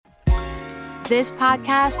This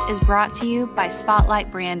podcast is brought to you by Spotlight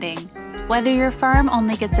Branding. Whether your firm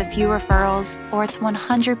only gets a few referrals or it's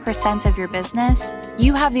 100% of your business,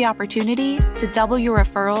 you have the opportunity to double your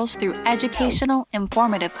referrals through educational,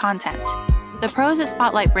 informative content. The pros at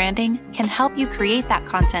Spotlight Branding can help you create that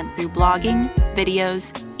content through blogging,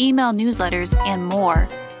 videos, email newsletters, and more,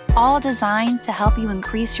 all designed to help you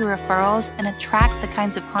increase your referrals and attract the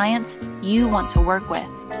kinds of clients you want to work with.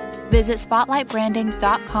 Visit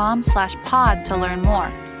spotlightbranding.com/pod to learn more.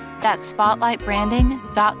 That's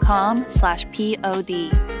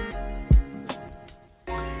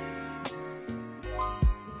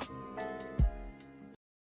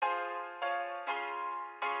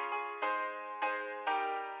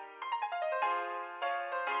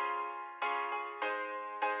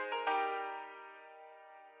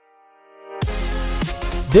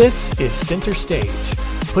This is Center Stage,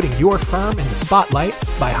 putting your firm in the spotlight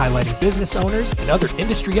by highlighting business owners and other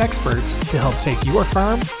industry experts to help take your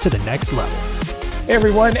firm to the next level. Hey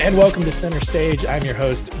everyone, and welcome to Center Stage. I'm your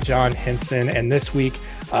host, John Henson, and this week,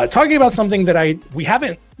 talking about something that we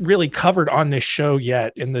haven't really covered on this show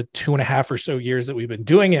yet in the 2.5 or so years that we've been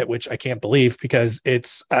doing it, which I can't believe because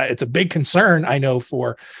it's a big concern, I know,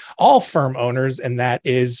 for all firm owners, and that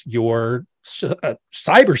is your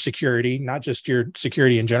cybersecurity, not just your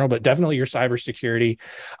security in general, but definitely your cybersecurity.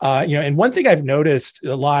 And one thing I've noticed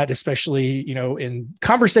a lot, especially, in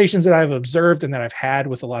conversations that I've observed and that I've had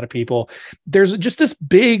with a lot of people, there's just this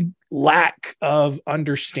big lack of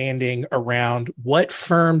understanding around what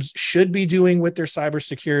firms should be doing with their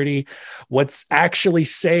cybersecurity, what's actually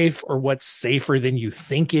safe or what's safer than you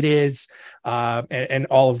think it is, and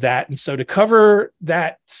all of that. And so to cover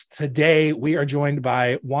that today, we are joined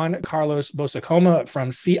by Juan Carlos Bosacoma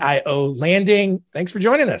from CIO Landing. Thanks for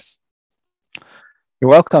joining us. You're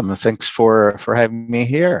welcome. Thanks for having me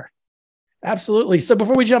here. Absolutely. So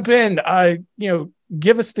before we jump in,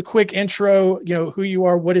 give us the quick intro, who you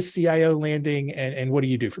are, what is CIO Landing, and what do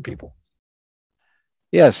you do for people?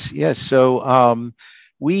 Yes. So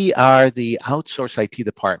we are the outsourced IT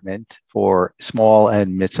department for small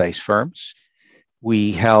and mid-sized firms.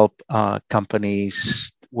 We help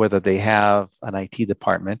companies, whether they have an IT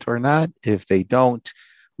department or not. If they don't,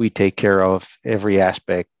 we take care of every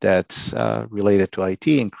aspect that's related to IT,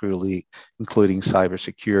 including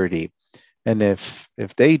cybersecurity. And if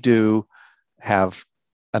they do have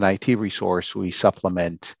an IT resource, we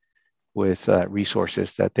supplement with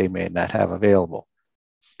resources that they may not have available.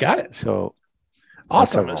 Got it. So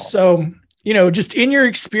awesome. So, just in your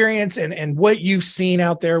experience and what you've seen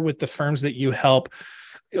out there with the firms that you help,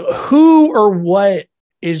 who or what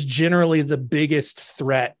is generally the biggest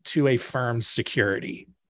threat to a firm's security?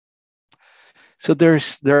 So there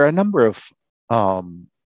are a number of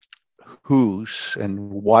who's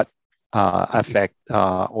and what affect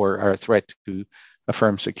or are a threat to a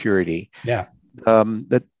firm's security. Yeah.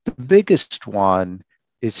 The biggest one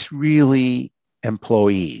is really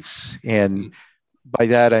employees, and by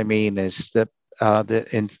that I mean is that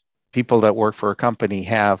people that work for a company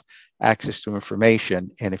have access to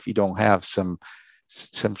information, and if you don't have some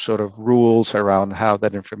sort of rules around how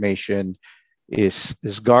that information is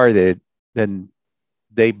guarded, then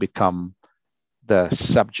they become the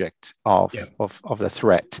subject of the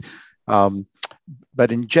threat.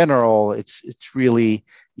 But in general, it's really,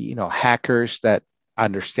 hackers that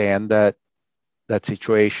understand that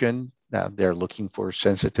situation. They're looking for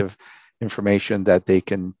sensitive information that they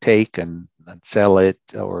can take and sell it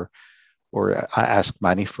or ask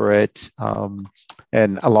money for it.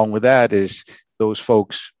 And along with that is those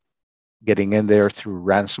folks getting in there through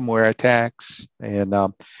ransomware attacks and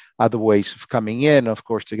other ways of coming in, of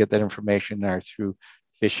course, to get that information are through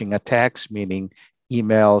phishing attacks, meaning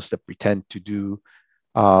emails that pretend to do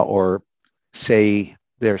or say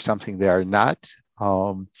there's something they are not.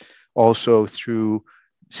 Also through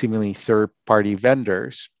seemingly third-party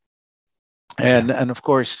vendors. And of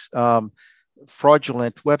course,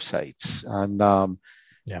 fraudulent websites and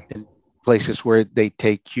in places where they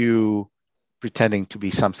take you pretending to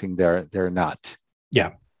be something they're not.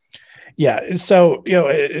 Yeah. And so,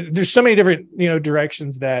 there's so many different,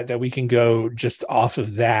 directions that we can go just off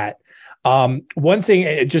of that. One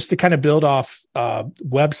thing, just to kind of build off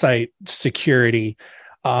website security,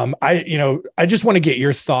 I just want to get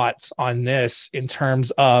your thoughts on this in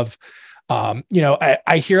terms of,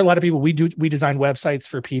 I hear a lot of people, we design websites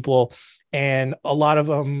for people, and a lot of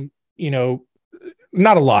them,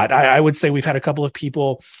 not a lot. I would say we've had a couple of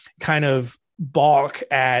people kind of balk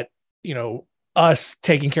at, us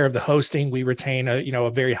taking care of the hosting. We retain a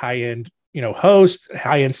very high end, host,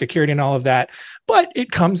 high end security and all of that, but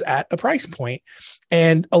it comes at a price point.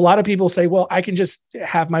 And a lot of people say, well, I can just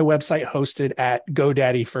have my website hosted at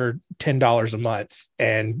GoDaddy for $10 a month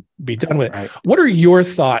and be done with it. Right. What are your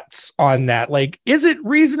thoughts on that? Like, is it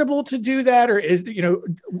reasonable to do that? Or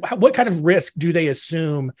what kind of risk do they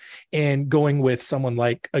assume in going with someone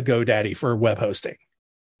like a GoDaddy for web hosting?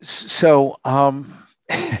 So,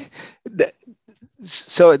 the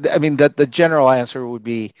general answer would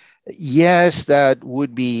be yes, that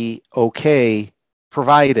would be okay,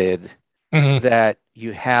 provided that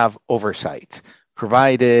you have oversight,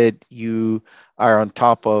 provided you are on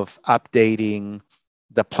top of updating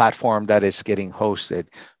the platform that is getting hosted,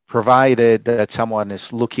 provided that someone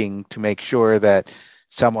is looking to make sure that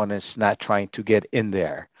someone is not trying to get in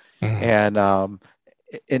there. And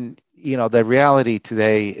the reality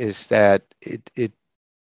today is that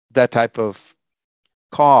that type of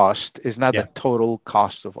cost is not the total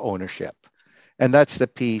cost of ownership. And that's the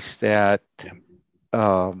piece that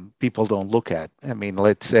people don't look at. I mean,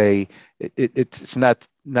 let's say it's not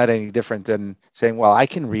any different than saying, well, I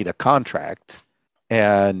can read a contract,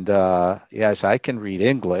 and yes, I can read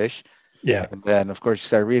English. Yeah. And then, of course, you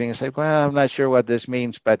start reading and say, well, I'm not sure what this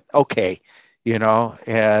means, but okay,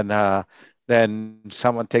 and then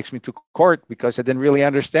someone takes me to court because I didn't really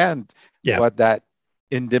understand what that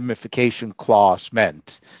indemnification clause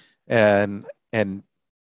meant. And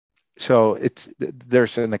so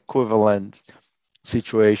there's an equivalent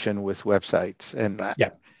situation with websites. And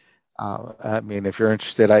if you're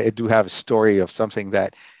interested, I do have a story of something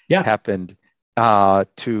that happened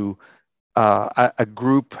to a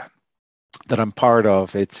group that I'm part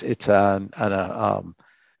of. It's an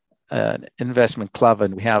investment club,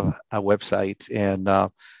 and we have a website.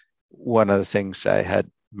 And one of the things I had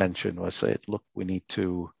mentioned was, look, we need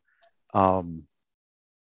to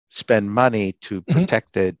spend money to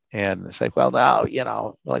protect it. And it's like, well, now,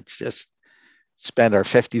 let's just spend our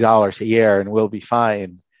 $50 a year and we'll be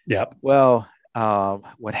fine. Yep. Well,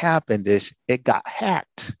 what happened is it got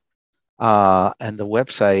hacked, and the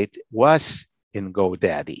website was in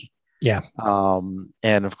GoDaddy. Yeah.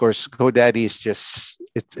 And of course, GoDaddy is just,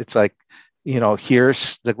 it's like,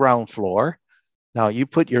 here's the ground floor. Now you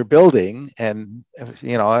put your building, and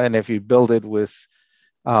if you build it with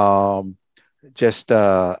just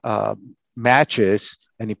matches,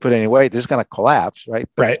 and you put any weight, it's going to collapse, right?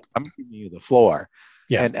 But right. I'm giving you the floor.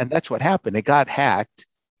 Yeah. And that's what happened. It got hacked,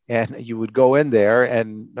 and you would go in there,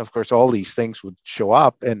 and of course, all these things would show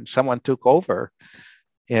up, and someone took over.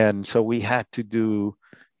 And so we had to do,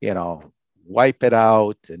 wipe it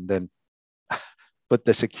out and then put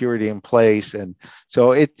the security in place. And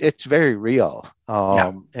so it's very real.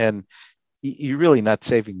 And you're really not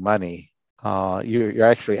saving money. You're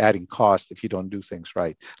actually adding cost if you don't do things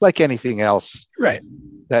right, like anything else, right?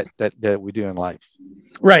 That we do in life,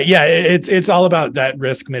 right? Yeah, it's all about that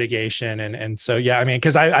risk mitigation, and so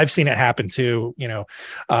because I've seen it happen too,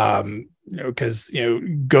 because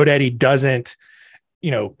GoDaddy doesn't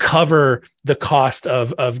cover the cost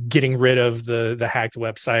of getting rid of the hacked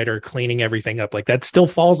website or cleaning everything up. Like, that still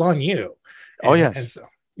falls on you. And so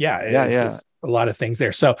it's a lot of things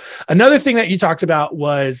there. So another thing that you talked about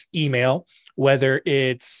was email, whether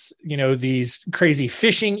it's, these crazy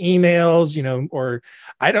phishing emails, or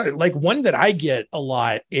I don't like, one that I get a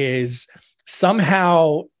lot is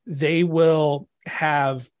somehow they will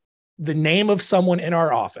have the name of someone in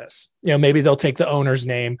our office. Maybe they'll take the owner's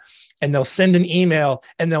name and they'll send an email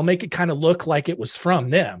and they'll make it kind of look like it was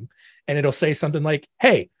from them. And it'll say something like,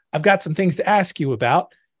 hey, I've got some things to ask you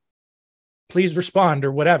about. Please respond,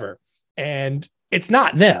 or whatever. And it's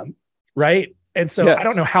not them, right? And so I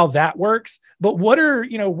don't know how that works, but what are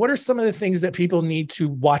some of the things that people need to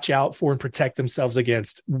watch out for and protect themselves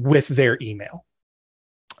against with their email?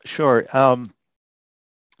 Sure. At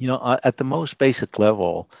the most basic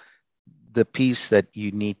level, the piece that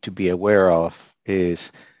you need to be aware of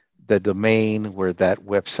is the domain where that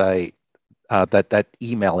website, that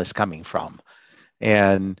email is coming from.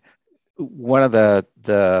 And one of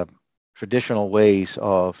the traditional ways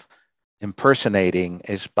of impersonating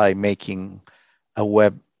is by making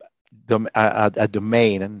a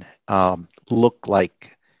domain look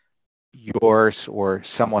like yours or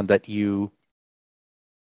someone that you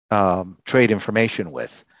trade information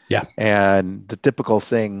with. Yeah. And the typical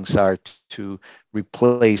things are to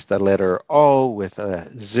replace the letter O with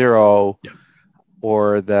a 0,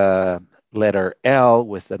 or the letter L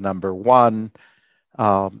with the number 1,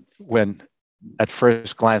 when at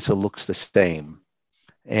first glance it looks the same.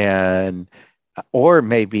 And or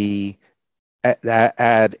maybe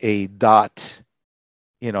add a dot,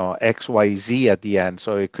 XYZ at the end.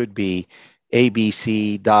 So it could be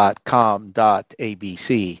abc.com.abc.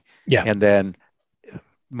 Yeah. And then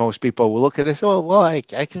most people will look at it. Oh, well, I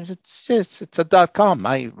can. It's a .com.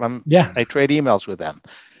 I trade emails with them,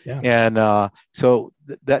 and so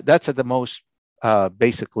that's at the most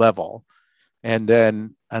basic level. And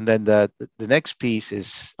then the next piece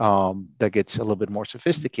is that gets a little bit more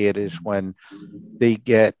sophisticated is when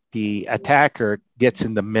the attacker gets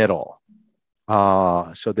in the middle.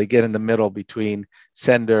 So they get in the middle between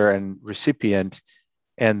sender and recipient,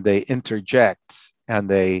 and they interject and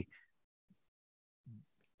they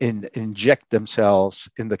inject themselves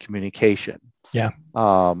in the communication.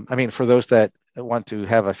 I mean, for those that want to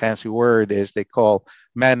have a fancy word, is they call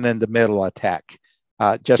man in the middle attack,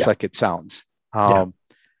 just like it sounds.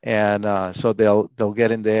 And so they'll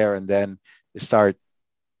get in there and then start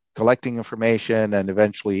collecting information and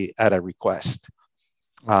eventually add a request.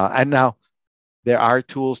 And now there are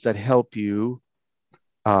tools that help you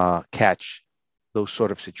catch those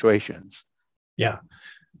sort of situations.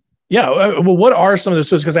 Well, what are some of those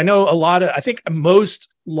tools? Because I know I think most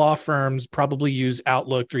law firms probably use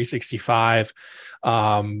Outlook 365.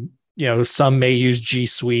 Some may use G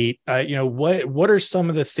Suite. What are some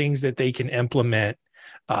of the things that they can implement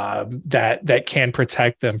that can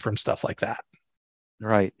protect them from stuff like that?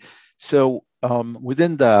 Right. So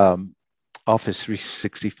within the Office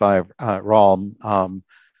 365 realm,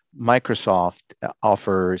 Microsoft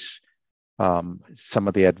offers some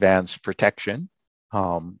of the advanced protection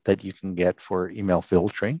that you can get for email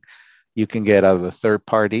filtering. You can get out of the third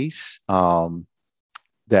parties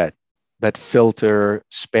that filter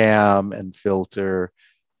spam and filter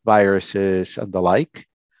viruses and the like.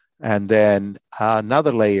 And then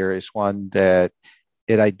another layer is one that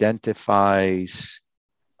it identifies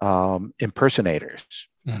impersonators.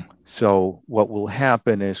 So what will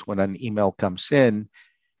happen is when an email comes in,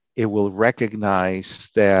 it will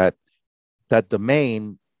recognize that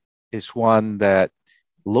domain is one that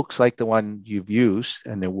looks like the one you've used,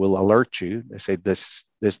 and it will alert you. They say this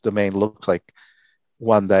domain looks like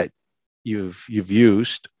one that you've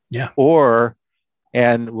used,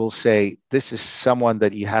 and will say this is someone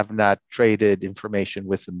that you have not traded information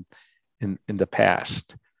with in the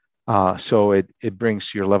past. So it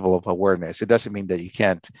brings your level of awareness. It doesn't mean that you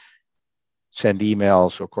can't send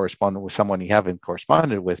emails or correspond with someone you haven't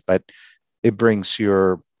corresponded with, but it brings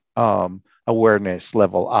your awareness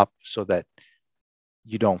level up so that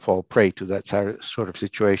you don't fall prey to that sort of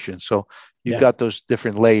situation. So you've got those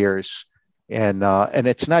different layers, and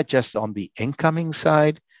it's not just on the incoming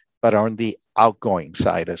side, but on the outgoing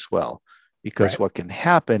side as well. Because what can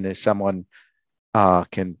happen is someone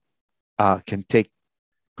can take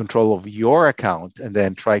control of your account and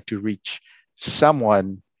then try to reach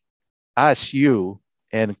someone as you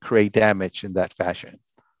and create damage in that fashion.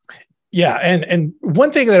 And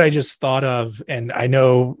one thing that I just thought of, and I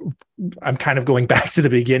know I'm kind of going back to the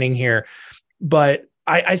beginning here, but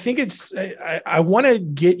I think I want to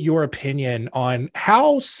get your opinion on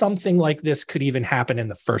how something like this could even happen in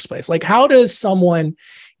the first place. Like, how does someone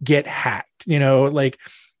get hacked? Like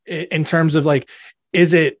in terms of like,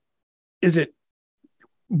 is it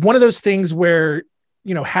one of those things where,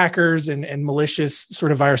 hackers and malicious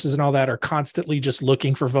sort of viruses and all that are constantly just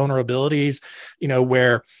looking for vulnerabilities,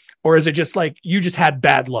 or is it just like you just had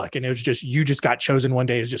bad luck and it was just you just got chosen one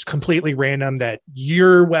day? It's just completely random that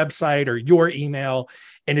your website or your email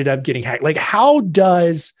ended up getting hacked. Like, how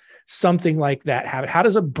does something like that happen? How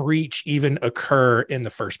does a breach even occur in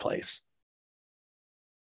the first place?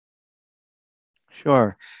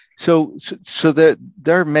 Sure. So there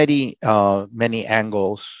are many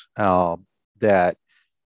angles that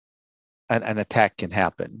an attack can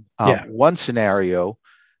happen. One scenario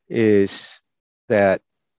is that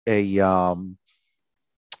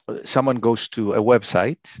someone goes to a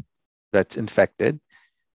website that's infected.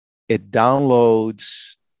 It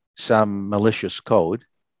downloads some malicious code,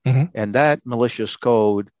 and that malicious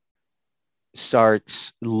code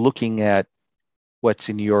starts looking at what's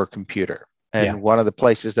in your computer. And one of the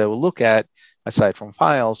places that we'll look at, aside from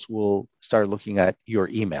files, will start looking at your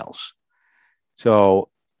emails. So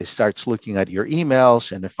it starts looking at your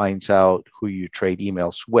emails and it finds out who you trade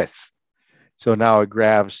emails with. So now it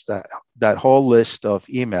grabs that whole list of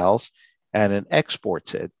emails and it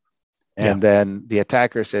exports it. And then the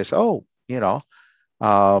attacker says, I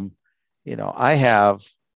have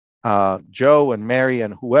Joe and Mary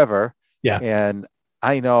and whoever, and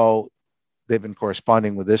I know they've been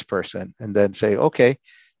corresponding with this person, and then say, okay,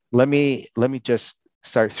 let me just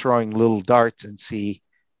start throwing little darts and see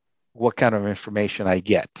what kind of information I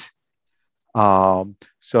get.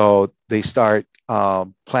 So they start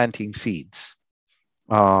planting seeds.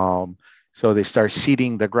 So they start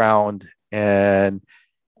seeding the ground, and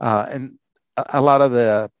a a lot of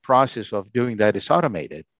the process of doing that is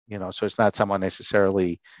automated. So it's not someone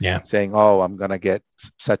necessarily saying, "Oh, I'm going to get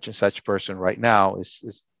such and such person right now."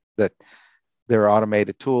 Is that there are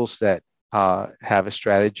automated tools that have a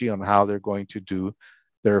strategy on how they're going to do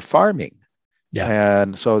their farming. Yeah.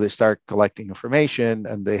 And so they start collecting information,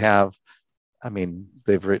 and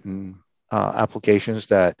they've written applications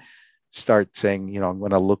that start saying, I'm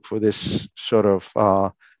going to look for this sort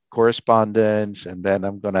of correspondence, and then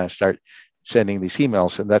I'm going to start sending these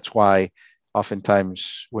emails. And that's why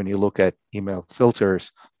oftentimes when you look at email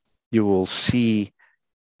filters, you will see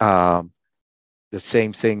the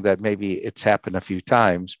same thing that maybe it's happened a few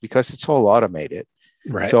times because it's all automated.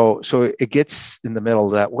 Right. So it gets in the middle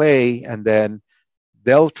that way, and then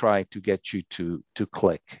they'll try to get you to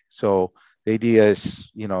click. So the idea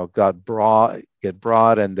is, get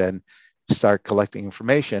broad, and then start collecting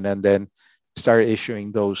information, and then start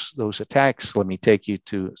issuing those attacks. Let me take you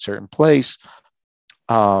to a certain place.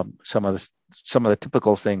 Some of the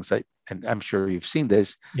typical things and I'm sure you've seen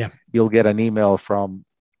this. Yeah. You'll get an email from,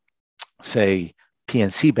 say,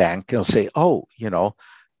 PNC Bank. It'll say, "Oh, you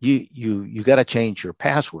got to change your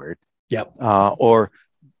password." Yep. Or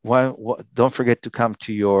don't forget to come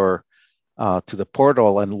to your to the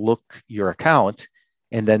portal and look your account,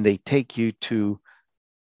 and then they take you to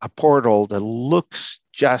a portal that looks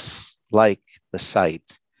just like the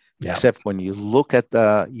site, except when you look at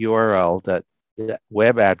the URL, that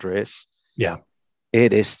web address,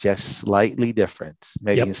 it is just slightly different.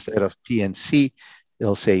 Maybe instead of PNC,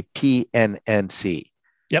 it'll say PNNC.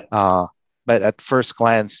 Yep. But at first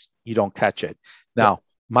glance, you don't catch it. Now,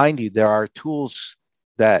 mind you, there are tools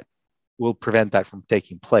that will prevent that from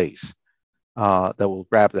taking place, that will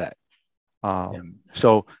grab that.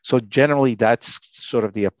 So generally, that's sort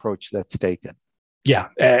of the approach that's taken. Yeah.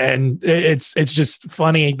 And it's just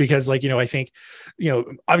funny because, I think,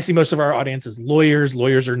 obviously most of our audience is lawyers.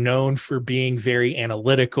 Lawyers are known for being very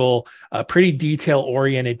analytical, pretty detail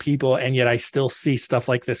oriented people. And yet I still see stuff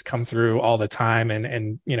like this come through all the time.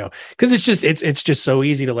 And because it's just so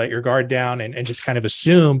easy to let your guard down and just kind of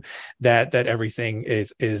assume that everything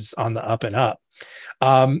is on the up and up.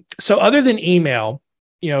 So other than email,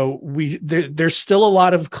 there's still a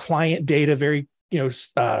lot of client data, very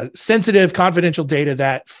sensitive, confidential data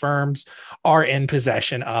that firms are in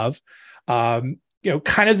possession of.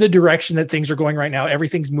 Kind of the direction that things are going right now,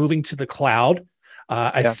 everything's moving to the cloud.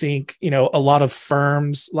 I think, a lot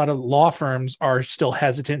of law firms are still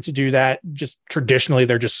hesitant to do that. Just traditionally,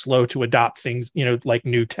 they're just slow to adopt things, like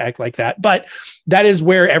new tech like that. But that is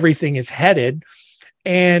where everything is headed.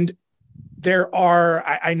 And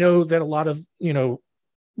I know that a lot of,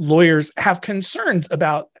 lawyers have concerns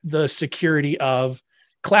about the security of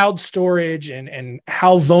cloud storage and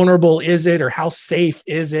how vulnerable is it or how safe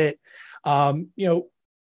is it? Even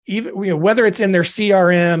whether it's in their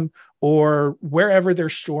CRM or wherever they're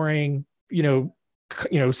storing,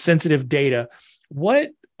 sensitive data. What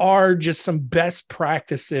are just some best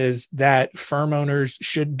practices that firm owners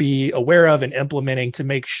should be aware of and implementing to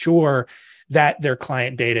make sure that their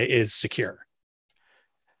client data is secure?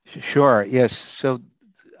 Sure. Yes. So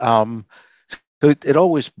it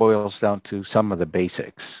always boils down to some of the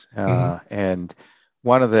basics. And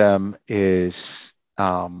one of them is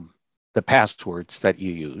the passwords that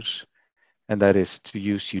you use, and that is to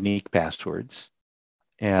use unique passwords.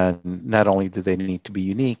 And not only do they need to be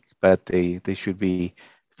unique, but they should be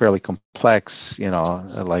fairly complex,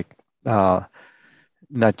 like not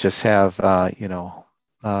just have,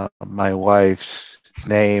 my wife's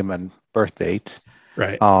name and birth date.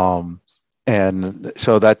 Right. And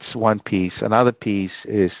so that's one piece. Another piece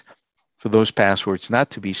is for those passwords not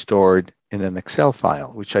to be stored in an Excel file,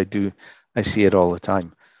 which I see it all the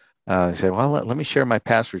time. I say, well, let me share my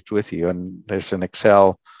passwords with you. And there's an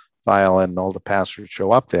Excel file and all the passwords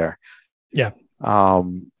show up there. Yeah.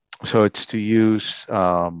 So it's to use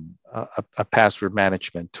a password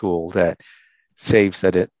management tool that saves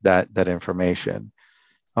that information.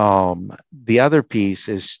 The other piece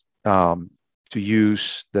is to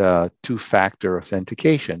use the two-factor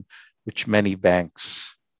authentication, which many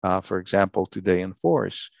banks, for example, today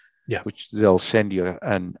enforce, which they'll send you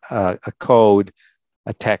a code,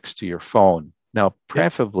 a text to your phone. Now,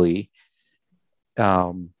 preferably,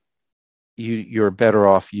 you're better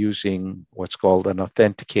off using what's called an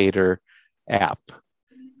authenticator app.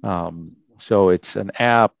 So it's an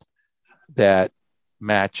app that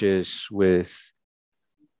matches with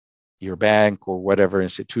your bank or whatever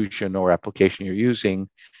institution or application you're using,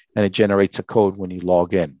 and it generates a code when you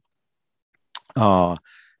log in. And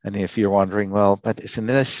if you're wondering, well, but isn't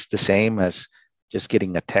this the same as just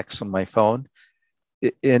getting a text on my phone?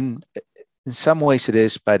 in some ways it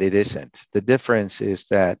is, but it isn't. The difference is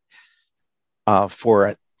that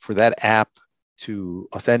for that app to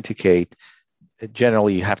authenticate,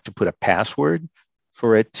 generally you have to put a password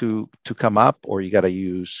for it to come up, or you got to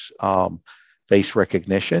use face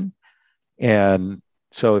recognition. And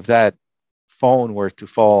so if that phone were to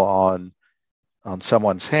fall on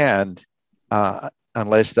someone's hand,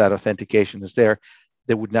 unless that authentication is there,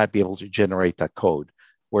 they would not be able to generate that code.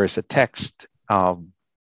 Whereas a text, you're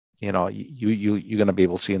going to be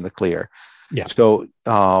able to see in the clear. Yeah. So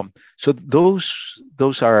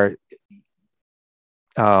those are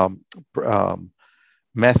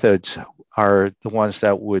methods are the ones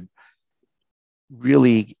that would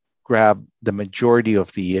really grab the majority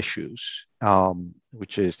of the issues,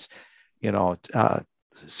 which is,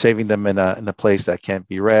 saving them in a place that can't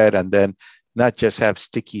be read, and then not just have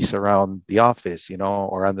stickies around the office,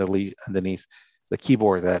 or underneath the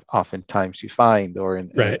keyboard that oftentimes you find, or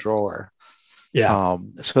in a drawer. Yeah.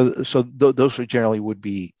 Those generally would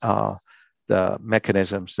be the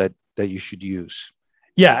mechanisms that you should use.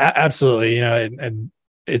 Yeah, absolutely. And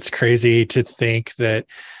it's crazy to think that,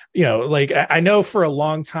 like I know for a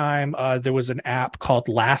long time, there was an app called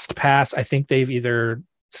LastPass. I think they've either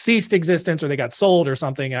ceased existence or they got sold or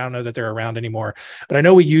something. I don't know that they're around anymore, but I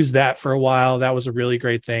know we used that for a while. That was a really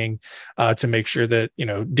great thing to make sure that,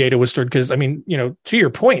 data was stored. Cause to your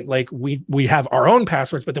point, like we have our own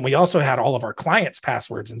passwords, but then we also had all of our clients'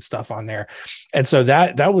 passwords and stuff on there. And so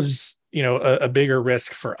that was, a bigger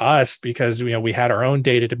risk for us because, we had our own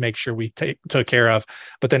data to make sure we took care of,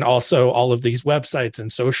 but then also all of these websites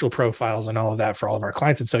and social profiles and all of that for all of our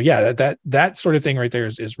clients. And so, yeah, that sort of thing right there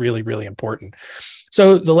is really, really important.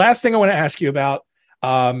 So the last thing I want to ask you about,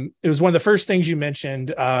 it was one of the first things you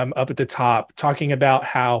mentioned up at the top, talking about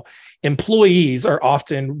how employees are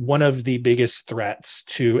often one of the biggest threats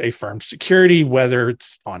to a firm's security, whether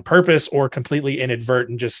it's on purpose or completely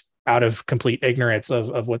inadvertent, just out of complete ignorance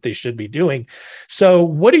of what they should be doing. So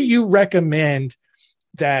what do you recommend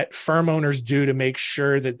that firm owners do to make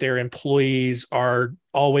sure that their employees are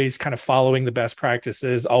always kind of following the best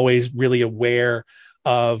practices, always really aware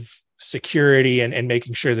of security and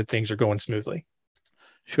making sure that things are going smoothly?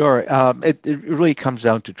 Sure. It really comes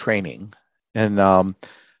down to training, and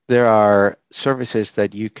there are services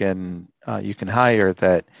that you can hire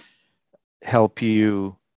that help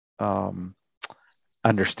you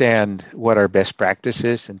understand what are best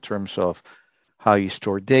practices in terms of how you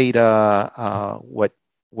store data, what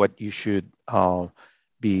you should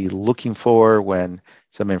be looking for when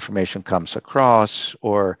some information comes across,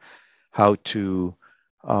 or how to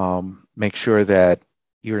make sure that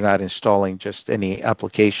you're not installing just any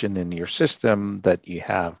application in your system, that you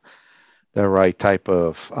have the right type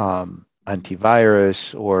of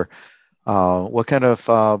antivirus, or what kind of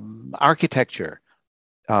architecture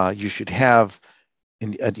you should have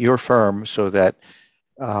at your firm so that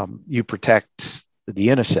you protect the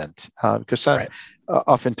innocent, because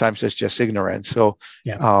oftentimes it's just ignorance. So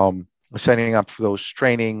setting up for those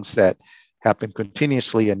trainings that happen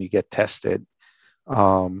continuously and you get tested,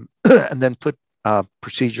 and then put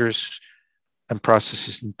procedures and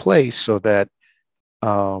processes in place so that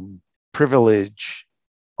privilege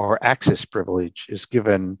or access privilege is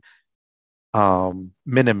given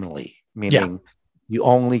minimally, meaning you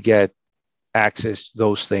only get access to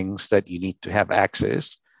those things that you need to have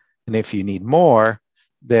access. And if you need more,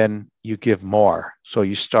 then you give more. So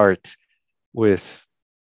you start with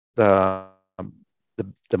the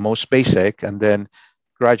most basic, and then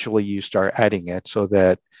gradually you start adding it so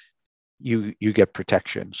that you get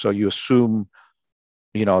protection. So you assume,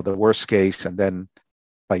 the worst case, and then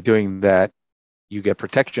by doing that, you get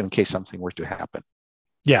protection in case something were to happen.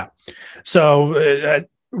 Yeah. So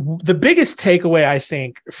the biggest takeaway, I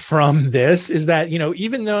think, from this is that,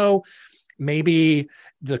 even though maybe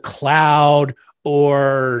the cloud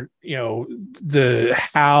or, the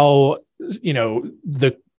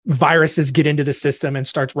viruses get into the system and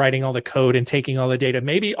starts writing all the code and taking all the data,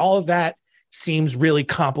 maybe all of that seems really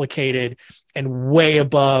complicated and way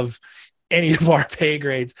above any of our pay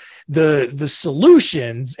grades. The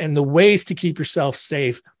solutions and the ways to keep yourself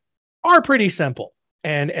safe are pretty simple,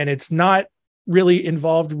 and it's not really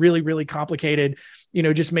involved, really, really complicated.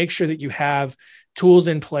 Just make sure that you have tools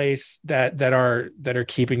in place that are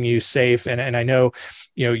keeping you safe. And I know,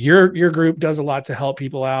 your group does a lot to help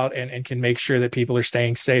people out and can make sure that people are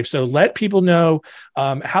staying safe. So let people know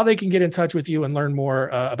how they can get in touch with you and learn more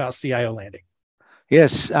about CIO Landing.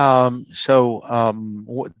 Yes. The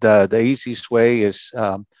easiest way is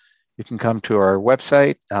you can come to our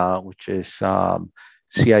website, which is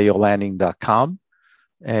CIOlanding.com.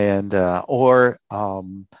 And or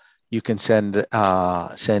you can send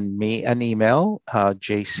me an email,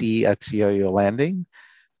 jc@CIO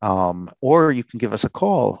or you can give us a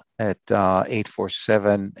call at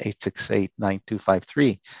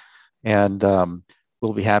 847-868-9253. And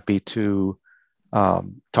we'll be happy to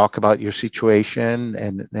talk about your situation.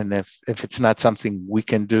 And if it's not something we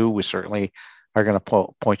can do, we certainly are going to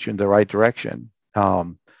point you in the right direction.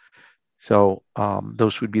 So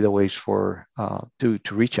those would be the ways to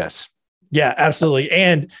reach us. Yeah, absolutely.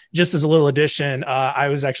 And just as a little addition, I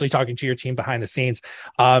was actually talking to your team behind the scenes.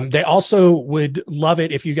 They also would love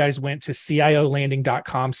it if you guys went to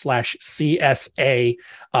CIOlanding.com/CSA.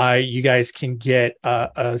 You guys can get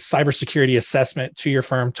a cybersecurity assessment to your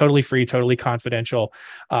firm, totally free, totally confidential.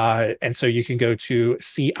 And so you can go to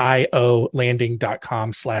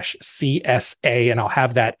CIOlanding.com/CSA, and I'll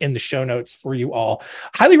have that in the show notes for you all.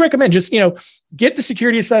 Highly recommend just, get the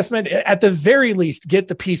security assessment. At the very least, get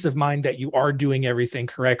the peace of mind that you are doing everything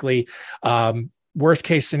correctly. Worst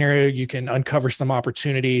case scenario, you can uncover some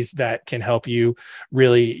opportunities that can help you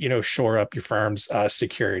really, shore up your firm's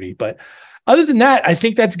security. But other than that, I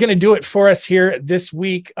think that's going to do it for us here this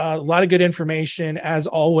week. A lot of good information, as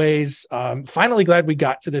always. Finally, glad we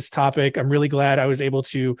got to this topic. I'm really glad I was able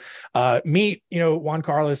to meet, Juan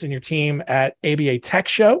Carlos and your team at ABA Tech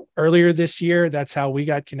Show earlier this year. That's how we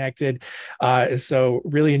got connected. So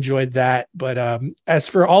really enjoyed that. But as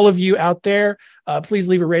for all of you out there, please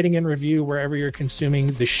leave a rating and review wherever you're consuming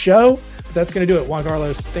the show. But that's going to do it. Juan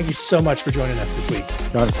Carlos, thank you so much for joining us this week.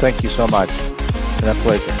 John, thank you so much. It's been a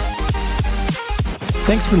pleasure.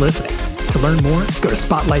 Thanks for listening. To learn more, go to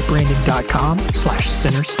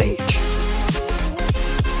spotlightbranding.com/center stage.